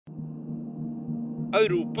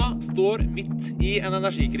Europa står midt i en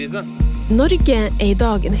energikrise. Norge I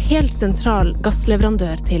dag en helt sentral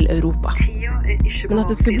gassleverandør til Europa. Men at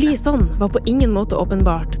det skulle bli sånn var på ingen måte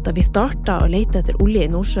åpenbart da vi startet å lete etter olje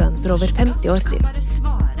I Nordsjøen for over 50 år siden.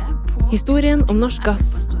 Historien om norsk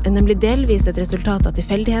gass nemlig delvis et resultat av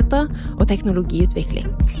tilfeldigheter og teknologiutvikling,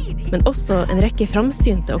 men også en rekke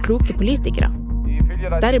framsynte og kloke politikere.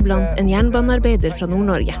 Deriblant en jernbanearbeider fra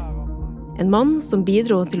Nord-Norge. En mann som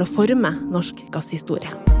bidro til å forme norsk gasshistorie.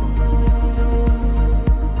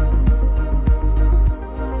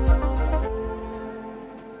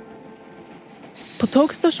 På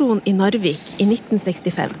togstasjonen I Narvik I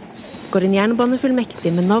 1965 går en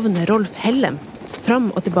jernbanefullmektig med navnet Rolf Hellem fram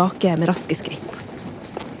og tilbake med raske skritt.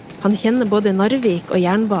 Han kjenner både Narvik og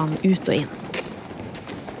jernbanen ut og inn.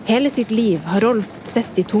 Hele sitt liv har Rolf sett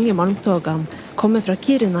de tunge malmtogene komme fra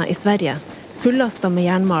Kiruna I Sverige, fullastet med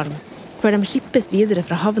jernmalm, før de skippes videre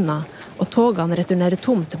fra havna og togene returnerer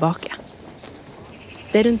tomt tilbake.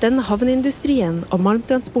 Det rundt denne havneindustrien og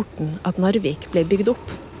malmtransporten at Narvik ble bygd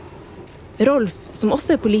opp. Rolf, som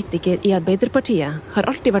også politiker I Arbeiderpartiet, har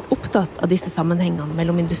alltid vært opptatt av disse sammenhengene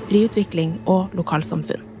mellom industriutvikling og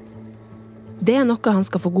lokalsamfunn. Det noe han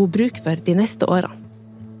skal få god bruk for de neste årene.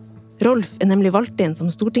 Rolf nemlig valgt inn som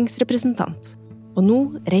stortingsrepresentant, og nå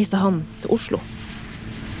reiser han til Oslo.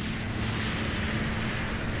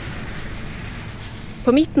 På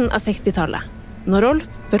midten av 60-tallet, når Rolf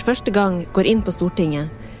for første gang går inn på Stortinget,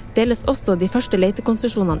 deles også de første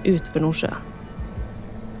letekonsesjonene ut for Nordsjøen.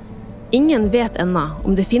 Ingen vet ennå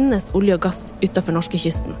om det finnes olje og gass utenfor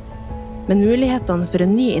norskekysten, men mulighetene for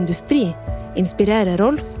en ny industri inspirerer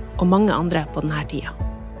Rolf og mange andre på denne tida.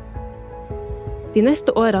 De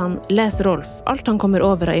neste årene leser Rolf alt han kommer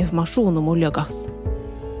over av informasjon om olje og gass.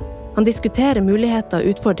 Han diskuterer muligheter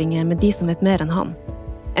og utfordringer med de som vet mer enn han,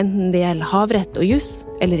 enten det gjelder havrett og juss,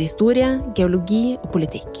 eller historie, geologi og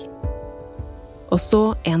politikk. Og så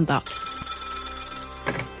en dag.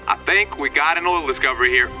 I think we got an oil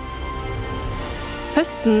discovery here.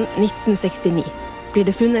 Høsten 1969 blir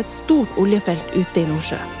det funnet et stort oljefelt ute I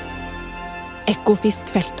Nordsjø.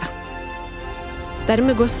 Ekofiskfeltet.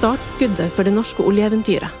 Dermed går startskuddet for det norske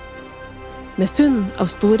oljeeventyret. Med funn av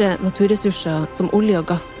store naturressurser som olje og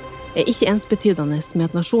gass ikke ensbetydende med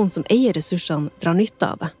at nasjonen som eier ressursene drar nytte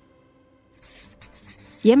av det.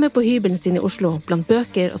 Hjemme på hybelen sin I Oslo, blant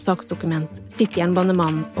bøker og saksdokument, sitter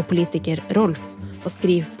jernbanemann og politiker Rolf og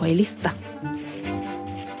skriver på en liste.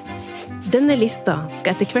 Denne lista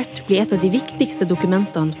skal etter hvert bli et av de viktigste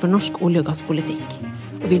dokumentene for norsk olje- og gasspolitikk,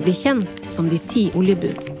 og vil bli kjent som de 10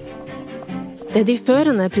 oljebud. Det de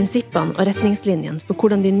førende prinsippene og retningslinjene for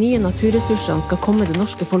hvordan de nye naturressursene skal komme det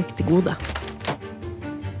norske folk til gode.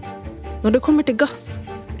 Når det kommer til gass,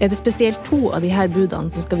 det spesielt 2 av de her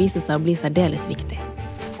budene som skal vise seg å bli særdeles viktig.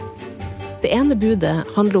 Det ene budet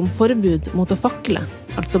handler om forbud mot å fakle,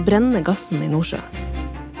 altså brenne gassen I Nordsjøen.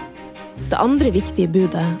 Det andre viktige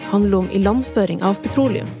budet handler om ilandføring av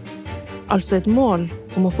petroleum, altså et mål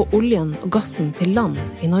om å få oljen og gassen til land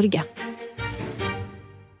I Norge.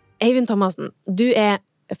 Eivind Thomassen, du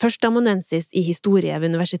førsteamanuensis I historie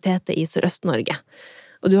ved Universitetet I Sørøst-Norge.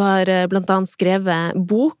 Og du har blant annet skrevet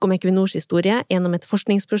bok om Equinors historie gjennom et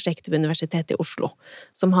forskningsprosjekt ved Universitetet I Oslo,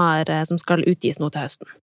 som skal utgis nå til høsten.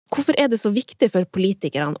 Hvorfor det så viktig for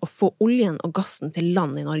politikerne å få oljen og gassen til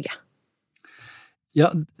land I Norge? Ja,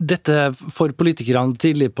 dette for politikerne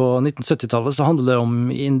tidlig på 1970-tallet så handler det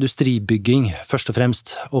om industribygging, først og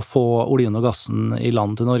fremst, å få oljen og gassen I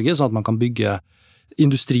land til Norge, sånn at man kan bygge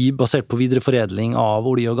industri basert på videreforedling av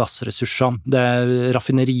olje- og gassressurser. Det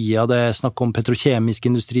raffinerier, det snakk om petrokjemisk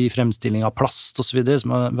industri, fremstilling av plast og så videre,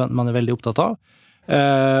 som man veldig opptatt av.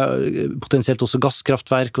 Potensielt også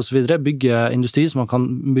gasskraftverk og så videre. Bygge industri så man kan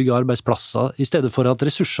bygge arbeidsplasser, I stedet for at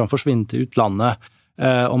ressursene forsvinner til utlandet,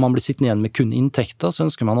 og man blir sittende igjen med kun inntekter, så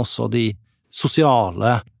ønsker man også de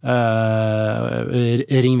sosiale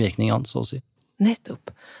ringvirkningene, så å si.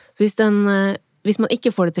 Nettopp. Så hvis man ikke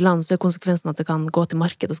får det til land, så konsekvensen at det kan gå til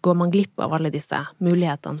marked, og så går man glipp av alle disse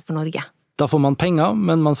mulighetene for Norge. Da får man penger,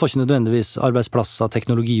 men man får ikke nødvendigvis arbeidsplasser,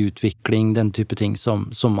 teknologiutvikling, den type ting som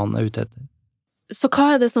man ute etter. Så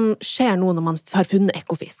hva det som skjer nå når man har funnet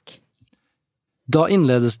ekofisk? Da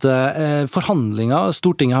innledes det forhandlinger.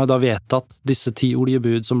 Stortinget har da vedtatt disse 10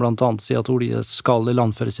 oljebud som blant annet sier at olje skal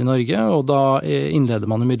ilandføres I Norge, og da innleder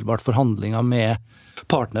man umiddelbart forhandlinger med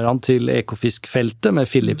partnerne til ekofiskfeltet, med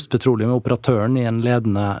Philips Petroleum, operatøren I en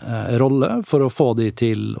ledende rolle, for å få de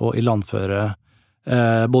til å ilandføre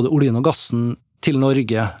både oljen og gassen til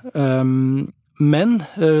Norge. Men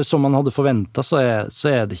som man hadde forventet, så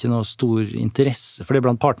er det ikke noe stor interesse for det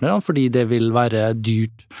blant partnerne, fordi det vil være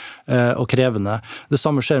dyrt og krevende. Det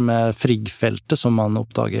samme skjer med Frigg-feltet, som man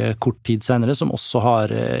oppdager kort tid senere, som også har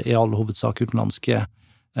i all hovedsak utenlandske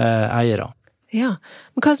eiere. Ja,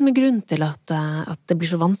 men hva som grunnen til at det blir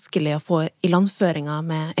så vanskelig å få ilandføringer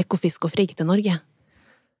med Ekofisk og Frigg til Norge?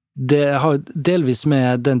 Det har delvis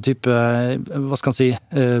med den type, hva skal man si,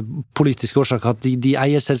 politiske årsaker, at de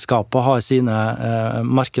eierselskaper har sine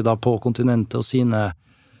markeder på kontinentet og sine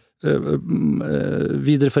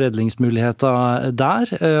videreforedlingsmuligheter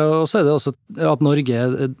der, og så det også at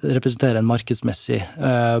Norge representerer en markedsmessig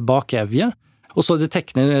bakevje, og så det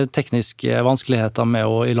tekniske vanskeligheter med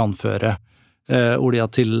å ilandføre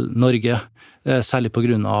olja til Norge, særlig på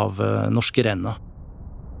grunn av norske renner.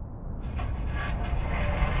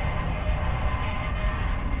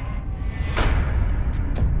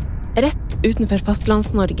 Rett utenfor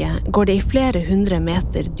fastlands-Norge går det i flere 100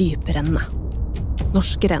 meter dyp renne.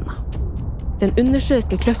 Norske renner. Den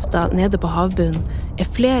undersjøiske kløfta nede på havbunnen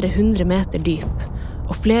flere 100 meter dyp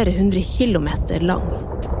og flere 100 kilometer lang.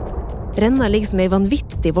 Renna ligger som en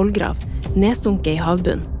vanvittig vollgrav, nedsunket i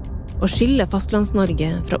havbunnen, og skiller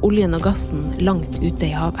fastlands-Norge fra oljen og gassen langt ute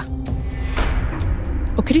i havet.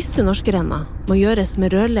 Å krysse norske renner må gjøres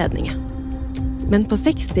med rørledninger. Men på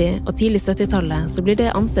 60- og tidlig 70-tallet så blir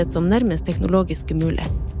det ansett som nærmest teknologisk umulig,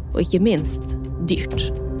 og ikke minst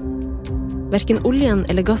dyrt. Hverken oljen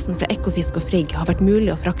eller gassen fra Ekofisk og Frigg har vært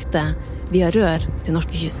mulig å frakte via rør til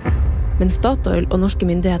norskekysten, men Statoil og norske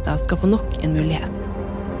myndigheter skal få nok en mulighet.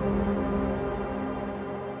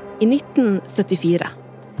 I 1974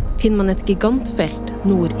 finner man et gigantfelt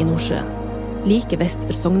nord i Nordsjøen, like vest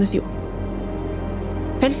for Sognefjorden.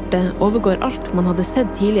 Feltet overgår alt man hadde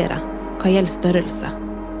sett tidligere, hva gjelder størrelse,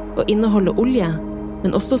 og inneholder olje,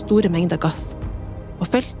 men også store mengder gass. Og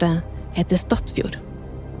feltet heter Statfjord.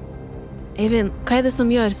 Eivind, hva det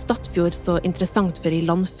som gjør Statfjord så interessant for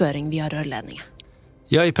ilandføring via rørledninger?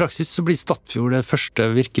 Ja, i praksis så blir Statfjord det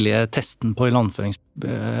første virkelige testen på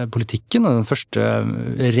ilandføringspolitikken, og den første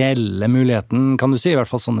reelle muligheten, kan du si, i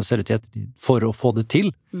hvert fall sånn det ser ut i ettertid, for å få det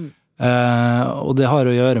til. Og det har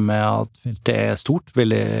å gjøre med at feltet stort,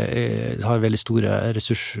 har veldig store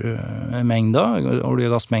ressursmengder, olje-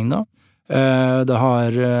 og gassmengder. Det har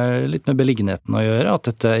litt med beliggenheten å gjøre, at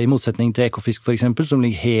dette, i motsetning til Ekofisk for eksempel, som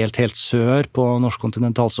ligger helt sør på norsk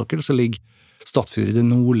kontinentalsokkel, så ligger Statfjord i det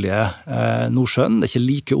nordlige Nordsjøen. Det ikke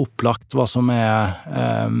like opplagt hva som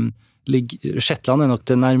Shetland nok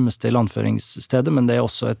det nærmeste ilandføringsstedet, men det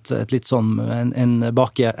også et litt sånn en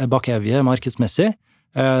bakevje markedsmessig.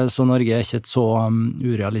 Så Norge ikke et så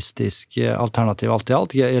urealistisk alternativ alt i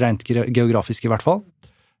alt, rent geografisk i hvert fall.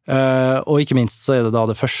 Og ikke minst så det da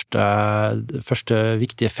det første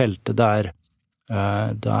viktige feltet der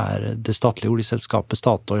det statlige oljeselskapet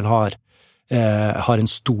Statoil har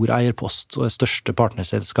en stor eierpost og det største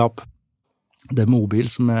partnerselskap. Det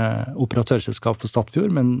Mobil som operatørselskap for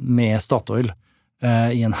Statfjord, men med Statoil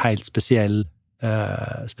i en helt spesiell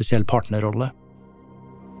partnerrolle.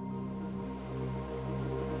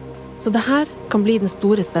 Så det her kan bli den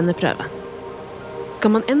store svenneprøven.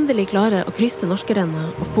 Skal man endelig klare å krysse norske renner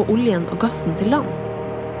og få oljen og gassen til land?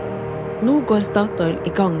 Nå går Statoil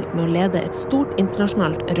i gang med å lede et stort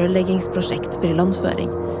internasjonalt rørleggingsprosjekt for ilandføring,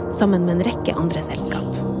 sammen med en rekke andre selskap.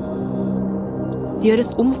 Det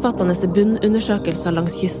gjøres omfattende bunnundersøkelser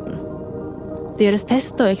langs kysten. Det gjøres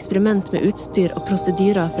tester og eksperiment med utstyr og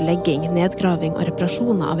prosedyrer for legging, nedgraving og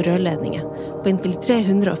reparasjoner av rørledninger på inntil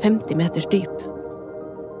 350 meters dyp.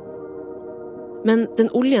 Men den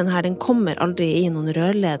oljen her, den kommer aldri i noen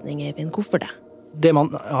rørledning, Eivind. Hvorfor det? Det man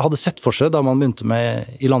hadde sett for seg da man begynte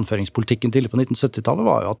med ilandføringspolitikken tidlig på 1970-tallet,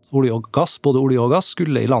 var jo at både olje og gass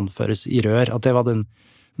skulle ilandføres i rør, at det var den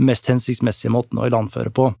mest hensiktsmessige måten å ilandføre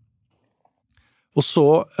på. Og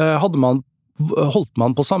så holdt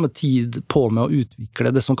man på samme tid på med å utvikle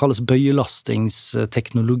det som kalles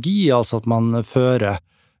bøyelastingsteknologi, altså at man fører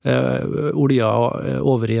olja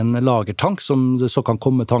over i en lagertank som det så kan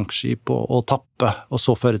komme tankskip og tappe, og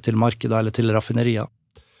så føre til markedet eller til raffinerier.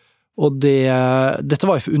 Og dette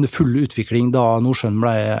var under full utvikling da Nordsjøen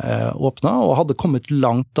ble åpnet, og hadde kommet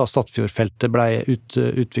langt da Statfjordfeltet ble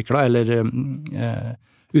utviklet eller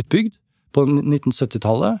utbygd på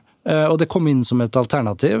 1970-tallet, og det kom inn som et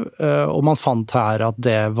alternativ, og man fant her at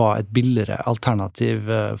det var et billigere alternativ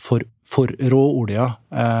for råolja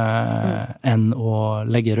enn å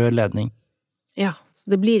legge rørledning. Ja, så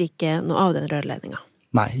det blir ikke noe av den rørledningen?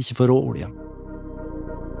 Nei, ikke for råolje.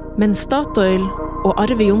 Men Statoil og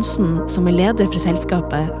Arve Johnsen, som leder for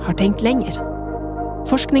selskapet, har tenkt lenger.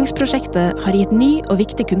 Forskningsprosjektet har gitt ny og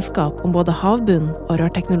viktig kunnskap om både havbunn og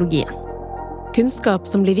rørteknologien. Kunnskap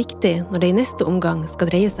som blir viktig når det i neste omgang skal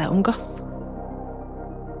dreie seg om gass.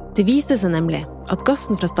 Det viser seg nemlig at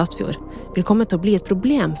gassen fra Statfjord vil komme til å bli et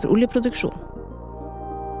problem for oljeproduksjon.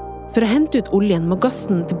 For å hente ut oljen må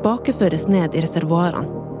gassen tilbakeføres ned i reservoarene,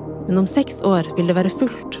 men om 6 år vil det være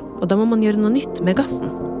fullt, og da må man gjøre noe nytt med gassen.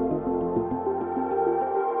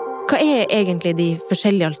 Hva egentlig de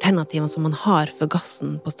forskjellige alternativene som man har for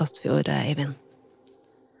gassen på Statfjord, Eivind?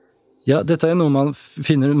 Ja, dette noe man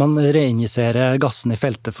finner, man reinjiserer gassen i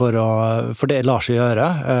feltet for det lar seg gjøre.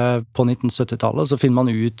 På 1970-tallet så finner man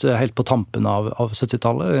ut helt på tampen av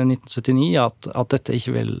 70-tallet, 1979, at dette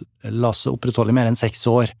ikke vil la seg opprettholde mer enn 6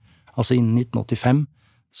 år. Altså innen 1985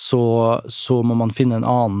 så må man finne en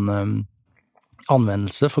annen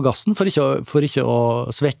anvendelse for gassen for ikke å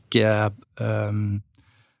svekke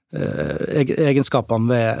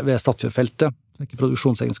egenskapene ved Statfjordfeltet, svekke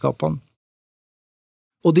produksjonsegenskapene.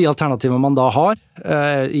 Og de alternativene man da har,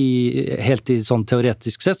 helt i sånn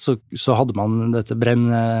teoretisk sett, så hadde man dette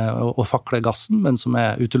brenne og fakle gassen, men som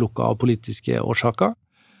utelukket av politiske årsaker,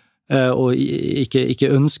 og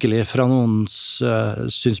ikke ønskelig fra noens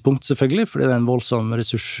synspunkt selvfølgelig, for det en voldsom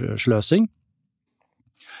ressurssløsing.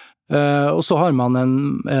 Og så har man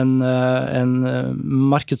en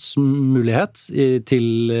markedsmulighet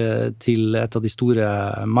til et av de store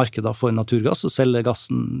markedene for naturgass, og selge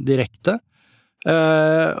gassen direkte.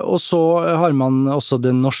 Og så har man også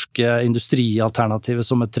det norske industrialternativet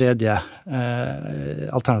som et tredje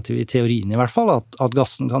alternativ i teorien i hvert fall, at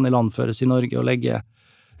gassen kan ilandføres i Norge og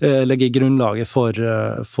legge grunnlaget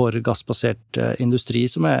for gassbasert industri,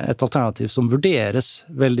 som et alternativ som vurderes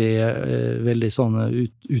veldig sånn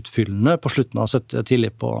utfyllende på slutten av 70- og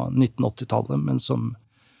tidlig på 1980-tallet, men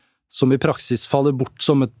som i praksis faller bort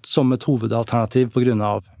som et hovedalternativ på grunn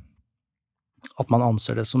av at man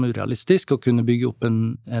anser det som urealistisk å kunne bygge opp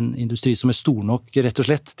en industri som stor nok, rett og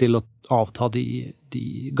slett, til å avta de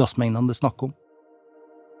gassmengdene det snakker om.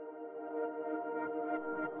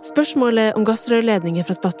 Spørsmålet om gassrørledninger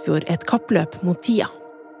fra Statfjord et kappløp mot tida.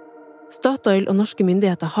 Statoil og norske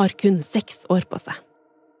myndigheter har kun 6 år på seg.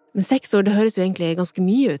 Men 6 år, det høres jo egentlig ganske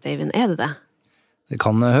mye ut, Eivind, det det? Det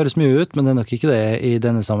kan høres mye ut, men det nok ikke det i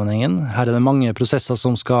denne sammenhengen. Her det mange prosesser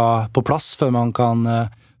som skal på plass før man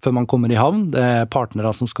kommer i havn. Det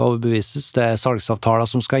partnere som skal overbevises, det salgsavtaler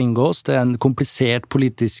som skal inngås, det en komplisert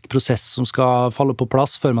politisk prosess som skal falle på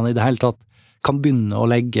plass før man i det hele tatt kan begynne å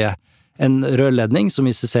legge en rørledning, som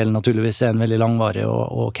i seg selv naturligvis en veldig langvarig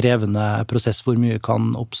og krevende prosess hvor mye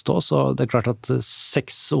kan oppstå, så det klart at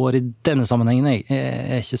 6 år i denne sammenhengen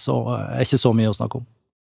ikke så mye å snakke om.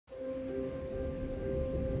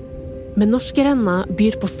 Men norske renner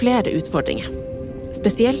byr på flere utfordringer,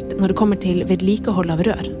 spesielt når det kommer til vedlikehold av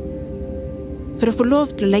rør. For å få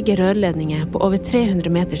lov til å legge rørledninger på over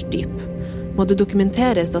 300 meters dyp, må det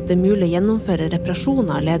dokumenteres at det mulig å gjennomføre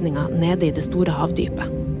reparasjoner av ledninger nede i det store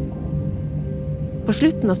havdypet. På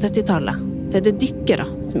slutten av 70-tallet så det dykkere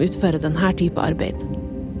som utfører denne type arbeid.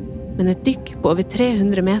 Men et dykk på over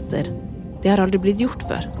 300 meter, det har aldri blitt gjort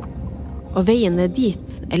før. Og veien ned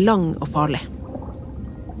dit lang og farlig.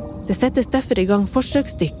 Det settes derfor i gang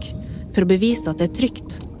forsøksdykk for å bevise at det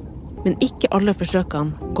trygt, men ikke alle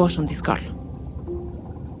forsøkene går som de skal.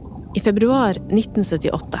 I februar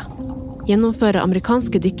 1978 gjennomfører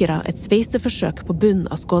amerikanske dykkere et sveiseforsøk på bunnen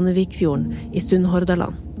av Skånevikfjorden i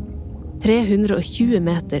Sunnhordaland. 320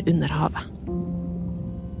 meter under havet.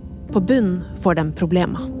 På bunnen får de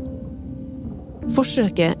problemer.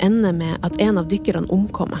 Forsøket ender med at en av dykkerne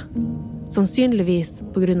omkommer, sannsynligvis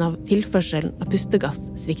på grunn av tilførselen av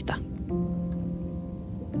pustegass svikta.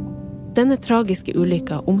 Denne tragiske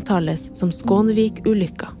ulykka omtales som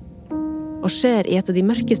Skånevik-ulykka, og skjer i et av de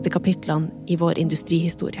mørkeste kapitlene i vår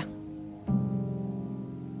industrihistorie.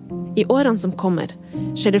 I årene som kommer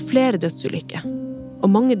skjer det flere dødsulykker, og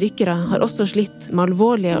mange dykkere har også slitt med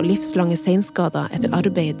alvorlige og livslange senskader etter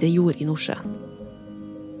arbeid de gjorde i Nordsjøen.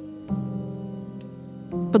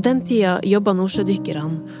 På den tida jobbet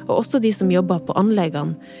nordsjødykkerne, og også de som jobbet på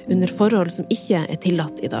anleggene, under forhold som ikke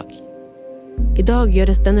tillatt i dag. I dag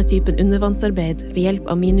gjøres denne typen undervannsarbeid ved hjelp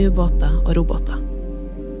av miniubåter og roboter.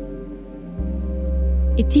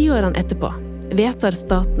 I 10-årene etterpå vedtar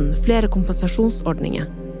staten flere kompensasjonsordninger,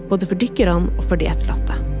 både for dykkerne og for de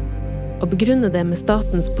etterlatte, og begrunner det med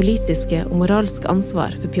statens politiske og moralske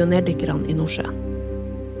ansvar for pionerdykkerne i Nordsjøen.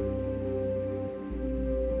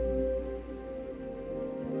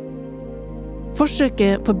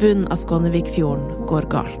 Forsøket på bunnen av Skånevikfjorden går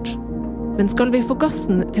galt. Men skal vi få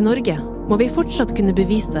gassen til Norge, må vi fortsatt kunne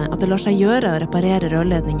bevise at det lar seg gjøre å reparere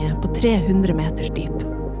rørledninger på 300 meters dyp.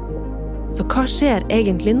 Så hva skjer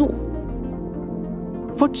egentlig nå?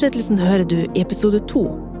 Fortsettelsen hører du i episode 2,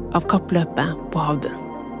 av kappløpet på havbunnen.